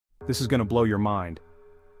This is going to blow your mind.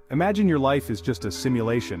 Imagine your life is just a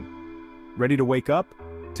simulation. Ready to wake up?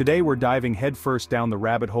 Today we're diving headfirst down the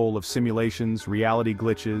rabbit hole of simulations, reality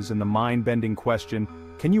glitches, and the mind-bending question,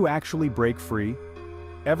 can you actually break free?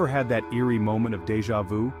 Ever had that eerie moment of déjà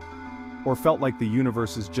vu? Or felt like the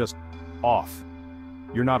universe is just off?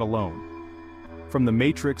 You're not alone. From the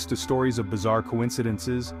Matrix to stories of bizarre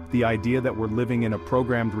coincidences, the idea that we're living in a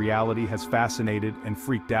programmed reality has fascinated and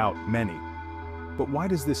freaked out many. But why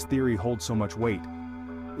does this theory hold so much weight?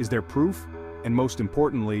 Is there proof? And most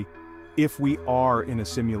importantly, if we are in a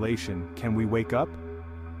simulation, can we wake up?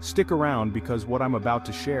 Stick around because what I'm about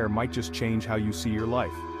to share might just change how you see your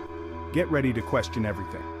life. Get ready to question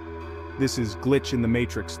everything. This is Glitch in the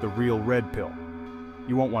Matrix, the real red pill.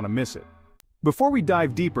 You won't want to miss it. Before we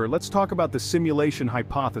dive deeper, let's talk about the simulation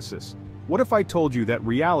hypothesis. What if I told you that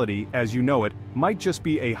reality, as you know it, might just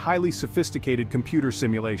be a highly sophisticated computer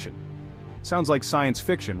simulation? Sounds like science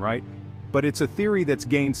fiction, right? But it's a theory that's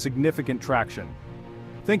gained significant traction.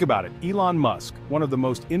 Think about it, Elon Musk, one of the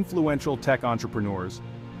most influential tech entrepreneurs,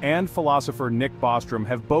 and philosopher Nick Bostrom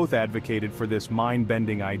have both advocated for this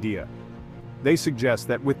mind-bending idea. They suggest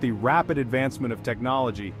that with the rapid advancement of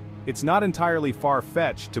technology, it's not entirely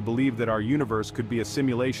far-fetched to believe that our universe could be a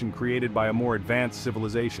simulation created by a more advanced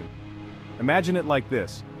civilization. Imagine it like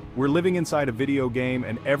this. We're living inside a video game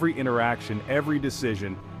and every interaction, every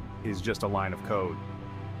decision, is just a line of code.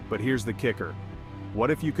 But here's the kicker.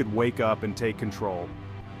 What if you could wake up and take control?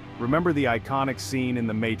 Remember the iconic scene in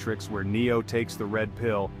The Matrix where Neo takes the red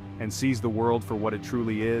pill and sees the world for what it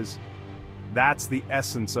truly is? That's the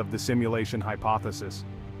essence of the simulation hypothesis.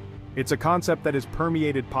 It's a concept that has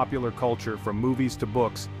permeated popular culture from movies to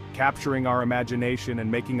books, capturing our imagination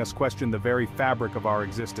and making us question the very fabric of our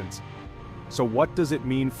existence. So what does it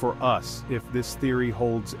mean for us if this theory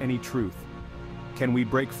holds any truth? Can we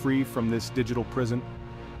break free from this digital prison?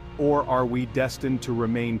 Or are we destined to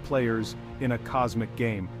remain players in a cosmic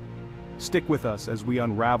game? Stick with us as we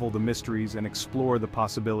unravel the mysteries and explore the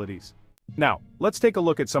possibilities. Now, let's take a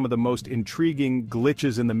look at some of the most intriguing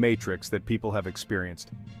glitches in the Matrix that people have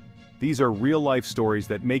experienced. These are real-life stories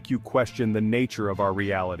that make you question the nature of our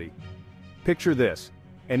reality. Picture this.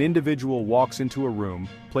 An individual walks into a room,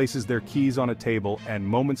 places their keys on a table, and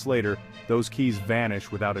moments later, those keys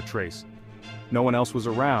vanish without a trace. No one else was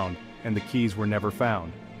around, and the keys were never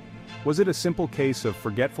found. Was it a simple case of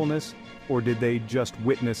forgetfulness, or did they just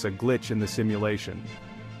witness a glitch in the simulation?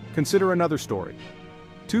 Consider another story.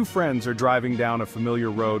 Two friends are driving down a familiar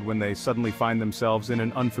road when they suddenly find themselves in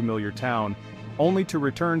an unfamiliar town, only to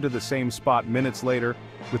return to the same spot minutes later,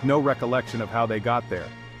 with no recollection of how they got there.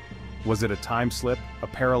 Was it a time slip, a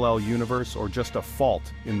parallel universe, or just a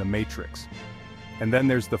fault in the Matrix? And then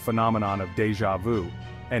there's the phenomenon of déjà vu,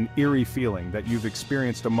 an eerie feeling that you've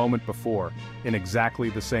experienced a moment before, in exactly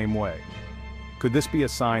the same way. Could this be a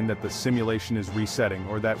sign that the simulation is resetting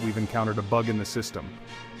or that we've encountered a bug in the system?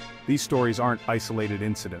 These stories aren't isolated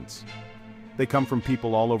incidents. They come from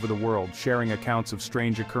people all over the world, sharing accounts of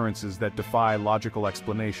strange occurrences that defy logical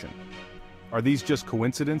explanation. Are these just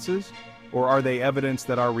coincidences? Or are they evidence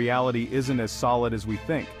that our reality isn't as solid as we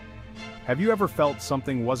think? Have you ever felt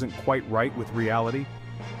something wasn't quite right with reality?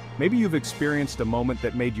 Maybe you've experienced a moment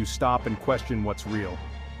that made you stop and question what's real.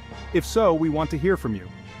 If so, we want to hear from you.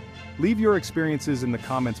 Leave your experiences in the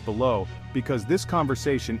comments below, because this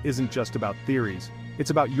conversation isn't just about theories,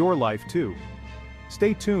 it's about your life too.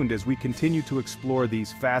 Stay tuned as we continue to explore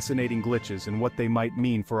these fascinating glitches and what they might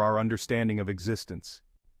mean for our understanding of existence.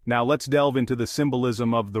 Now let's delve into the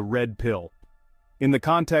symbolism of the red pill. In the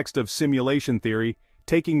context of simulation theory,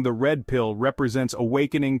 taking the red pill represents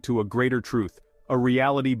awakening to a greater truth, a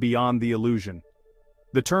reality beyond the illusion.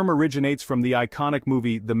 The term originates from the iconic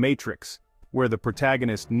movie The Matrix, where the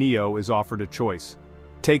protagonist Neo is offered a choice.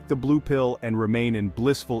 Take the blue pill and remain in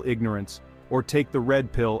blissful ignorance, or take the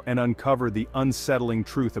red pill and uncover the unsettling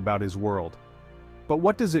truth about his world. But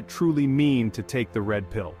what does it truly mean to take the red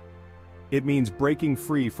pill? It means breaking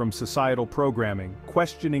free from societal programming,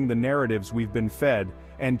 questioning the narratives we've been fed,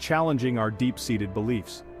 and challenging our deep-seated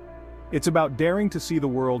beliefs. It's about daring to see the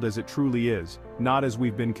world as it truly is, not as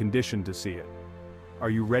we've been conditioned to see it. Are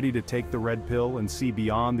you ready to take the red pill and see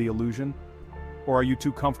beyond the illusion? Or are you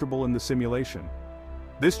too comfortable in the simulation?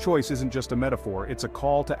 This choice isn't just a metaphor, it's a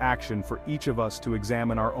call to action for each of us to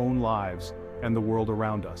examine our own lives and the world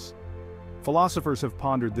around us. Philosophers have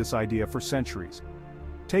pondered this idea for centuries.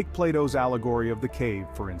 Take Plato's allegory of the cave,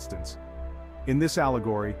 for instance. In this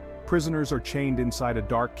allegory, prisoners are chained inside a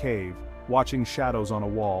dark cave, watching shadows on a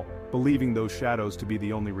wall, believing those shadows to be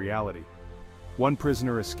the only reality. One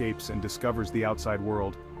prisoner escapes and discovers the outside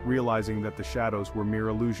world, realizing that the shadows were mere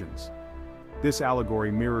illusions. This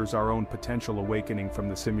allegory mirrors our own potential awakening from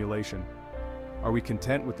the simulation. Are we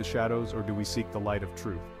content with the shadows, or do we seek the light of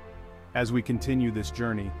truth? As we continue this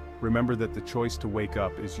journey, remember that the choice to wake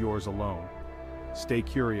up is yours alone. Stay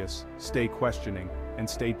curious, stay questioning, and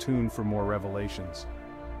stay tuned for more revelations.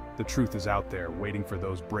 The truth is out there, waiting for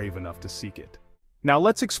those brave enough to seek it. Now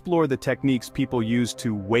let's explore the techniques people use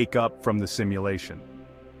to wake up from the simulation.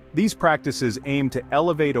 These practices aim to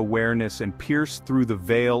elevate awareness and pierce through the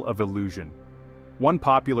veil of illusion. One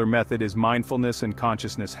popular method is mindfulness and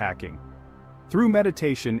consciousness hacking. Through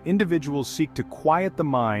meditation, individuals seek to quiet the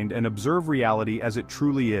mind and observe reality as it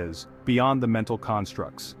truly is, beyond the mental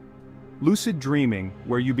constructs. Lucid dreaming,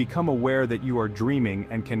 where you become aware that you are dreaming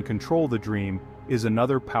and can control the dream, is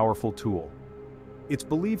another powerful tool. It's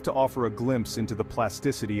believed to offer a glimpse into the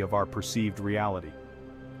plasticity of our perceived reality.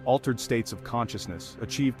 Altered states of consciousness,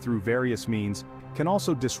 achieved through various means, can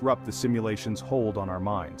also disrupt the simulation's hold on our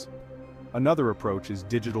minds. Another approach is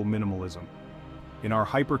digital minimalism. In our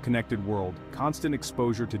hyper-connected world, constant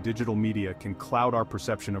exposure to digital media can cloud our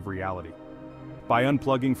perception of reality. By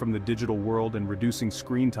unplugging from the digital world and reducing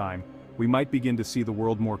screen time, we might begin to see the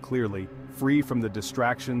world more clearly, free from the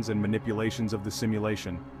distractions and manipulations of the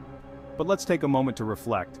simulation. But let's take a moment to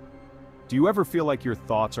reflect. Do you ever feel like your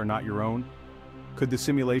thoughts are not your own? Could the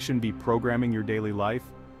simulation be programming your daily life?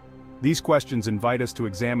 These questions invite us to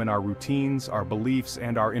examine our routines, our beliefs,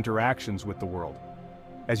 and our interactions with the world.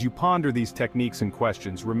 As you ponder these techniques and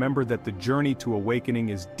questions, remember that the journey to awakening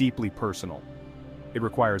is deeply personal. It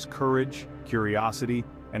requires courage, curiosity,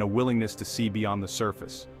 and a willingness to see beyond the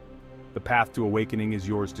surface. The path to awakening is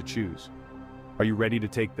yours to choose. Are you ready to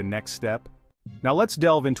take the next step? Now let's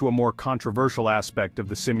delve into a more controversial aspect of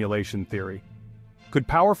the simulation theory. Could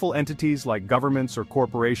powerful entities like governments or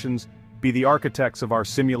corporations be the architects of our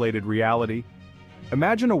simulated reality?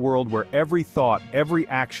 Imagine a world where every thought, every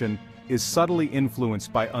action, is subtly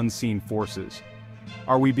influenced by unseen forces.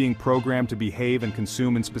 Are we being programmed to behave and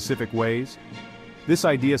consume in specific ways? This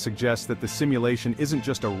idea suggests that the simulation isn't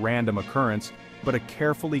just a random occurrence, but a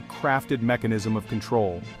carefully crafted mechanism of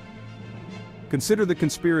control. Consider the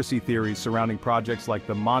conspiracy theories surrounding projects like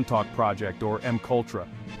the Montauk Project or M-Cultra.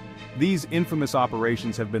 These infamous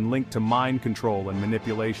operations have been linked to mind control and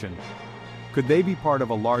manipulation. Could they be part of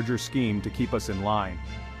a larger scheme to keep us in line,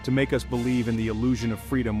 to make us believe in the illusion of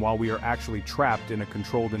freedom while we are actually trapped in a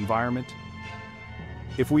controlled environment?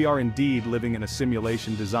 If we are indeed living in a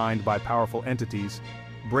simulation designed by powerful entities,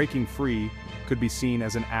 breaking free could be seen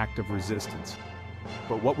as an act of resistance.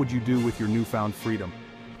 But what would you do with your newfound freedom?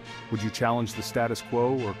 Would you challenge the status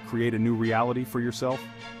quo or create a new reality for yourself?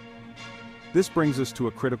 This brings us to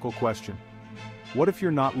a critical question. What if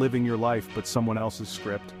you're not living your life but someone else's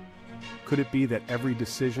script? Could it be that every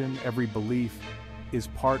decision, every belief, is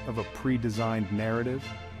part of a pre-designed narrative?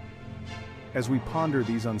 As we ponder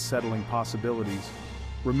these unsettling possibilities,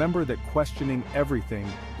 remember that questioning everything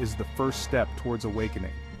is the first step towards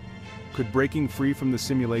awakening. Could breaking free from the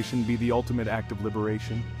simulation be the ultimate act of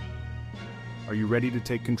liberation? Are you ready to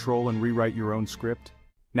take control and rewrite your own script?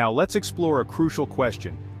 Now let's explore a crucial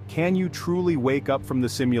question. Can you truly wake up from the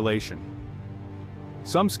simulation?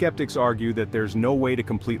 Some skeptics argue that there's no way to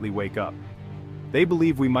completely wake up. They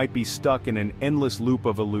believe we might be stuck in an endless loop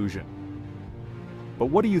of illusion. But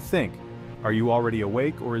what do you think? Are you already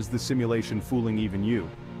awake, or is the simulation fooling even you?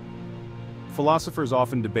 Philosophers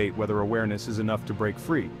often debate whether awareness is enough to break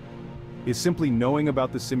free. Is simply knowing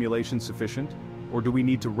about the simulation sufficient, or do we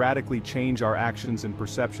need to radically change our actions and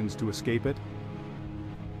perceptions to escape it?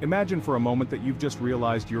 Imagine for a moment that you've just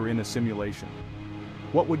realized you're in a simulation.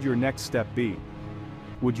 What would your next step be?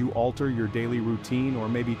 Would you alter your daily routine or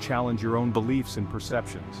maybe challenge your own beliefs and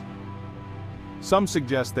perceptions? Some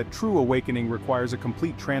suggest that true awakening requires a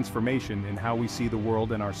complete transformation in how we see the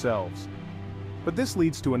world and ourselves. But this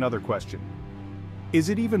leads to another question. Is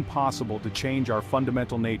it even possible to change our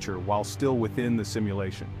fundamental nature while still within the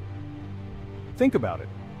simulation? Think about it.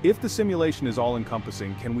 If the simulation is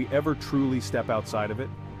all-encompassing, can we ever truly step outside of it?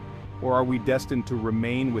 Or are we destined to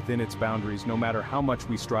remain within its boundaries no matter how much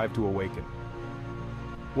we strive to awaken?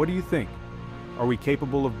 What do you think? Are we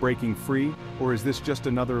capable of breaking free, or is this just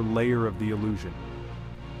another layer of the illusion?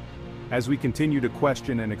 As we continue to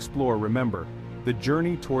question and explore, remember, the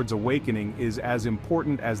journey towards awakening is as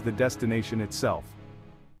important as the destination itself.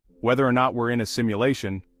 Whether or not we're in a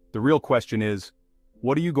simulation, the real question is,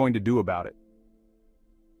 what are you going to do about it?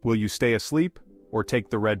 Will you stay asleep, or take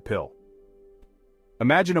the red pill?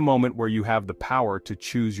 Imagine a moment where you have the power to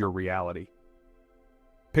choose your reality.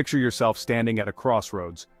 Picture yourself standing at a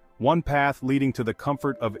crossroads, one path leading to the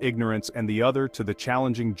comfort of ignorance and the other to the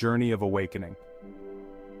challenging journey of awakening.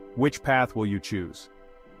 Which path will you choose?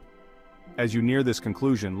 As you near this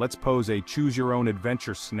conclusion, let's pose a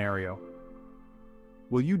choose-your-own-adventure scenario.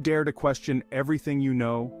 Will you dare to question everything you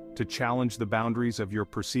know, to challenge the boundaries of your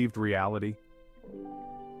perceived reality?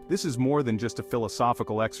 This is more than just a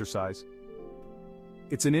philosophical exercise.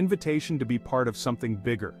 It's an invitation to be part of something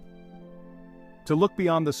bigger. To look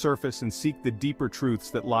beyond the surface and seek the deeper truths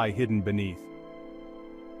that lie hidden beneath.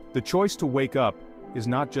 The choice to wake up is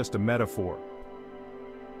not just a metaphor.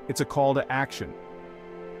 It's a call to action.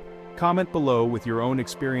 Comment below with your own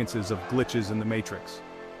experiences of glitches in the Matrix.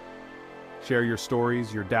 Share your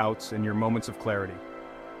stories, your doubts, and your moments of clarity.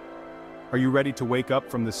 Are you ready to wake up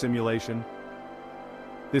from the simulation?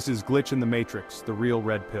 This is Glitch in the Matrix, the real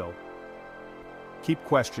red pill. Keep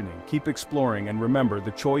questioning, keep exploring, and remember,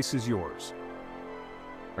 the choice is yours.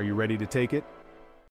 Are you ready to take it?